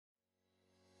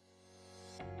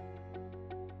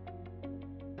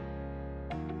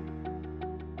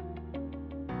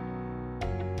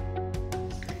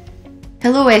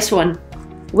Hello S1,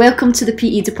 welcome to the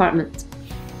PE department.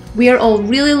 We are all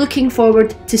really looking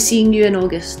forward to seeing you in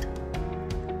August.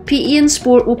 PE and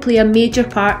sport will play a major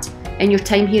part in your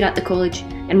time here at the college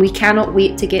and we cannot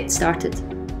wait to get started.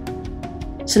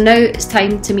 So now it's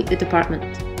time to meet the department.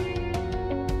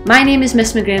 My name is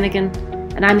Miss McGrenigan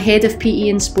and I'm Head of PE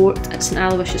and Sport at St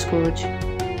Aloysius College.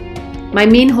 My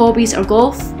main hobbies are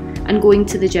golf and going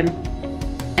to the gym,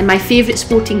 and my favourite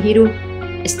sporting hero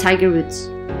is Tiger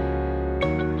Woods.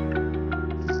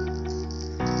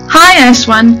 Hi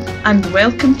S1 and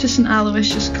welcome to St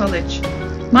Aloysius College.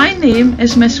 My name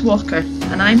is Miss Walker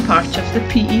and I'm part of the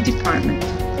PE department.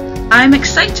 I'm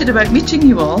excited about meeting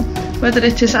you all, whether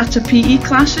it is at a PE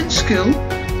class in school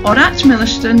or at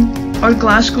Milliston or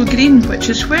Glasgow Green, which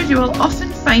is where you will often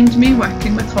find me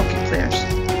working with hockey players.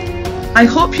 I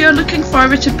hope you are looking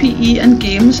forward to PE and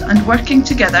games and working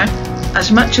together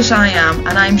as much as I am,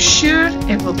 and I'm sure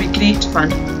it will be great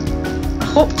fun. I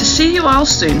hope to see you all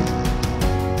soon.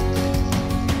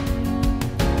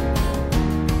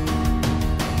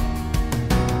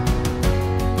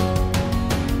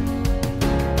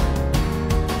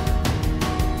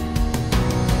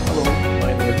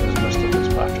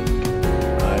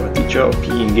 Of PE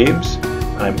and Games.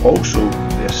 I'm also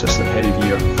the Assistant Head of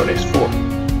Year for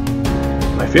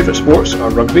S4. My favourite sports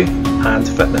are rugby and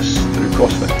fitness through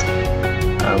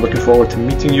CrossFit. I'm looking forward to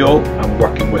meeting you all and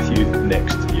working with you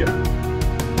next year.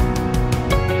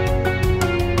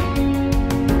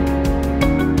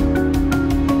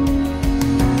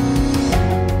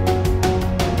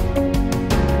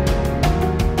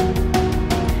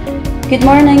 Good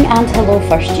morning and hello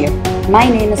first year. My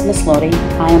name is Miss Laurie.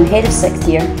 I am Head of 6th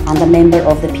year and a member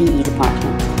of the PE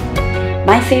department.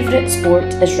 My favourite sport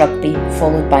is rugby,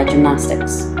 followed by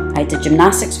gymnastics. I did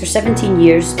gymnastics for 17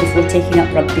 years before taking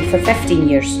up rugby for 15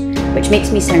 years, which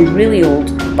makes me sound really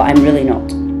old, but I'm really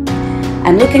not.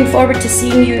 I'm looking forward to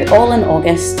seeing you all in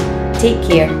August. Take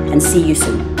care and see you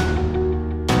soon.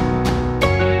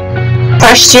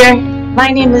 First year, my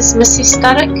name is Mrs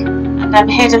Sturrock and I'm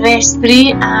Head of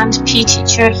S3 and PE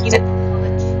teacher here at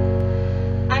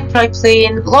I play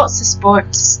in lots of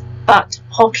sports, but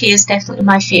hockey is definitely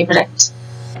my favourite.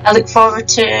 I look forward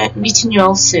to meeting you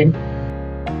all soon.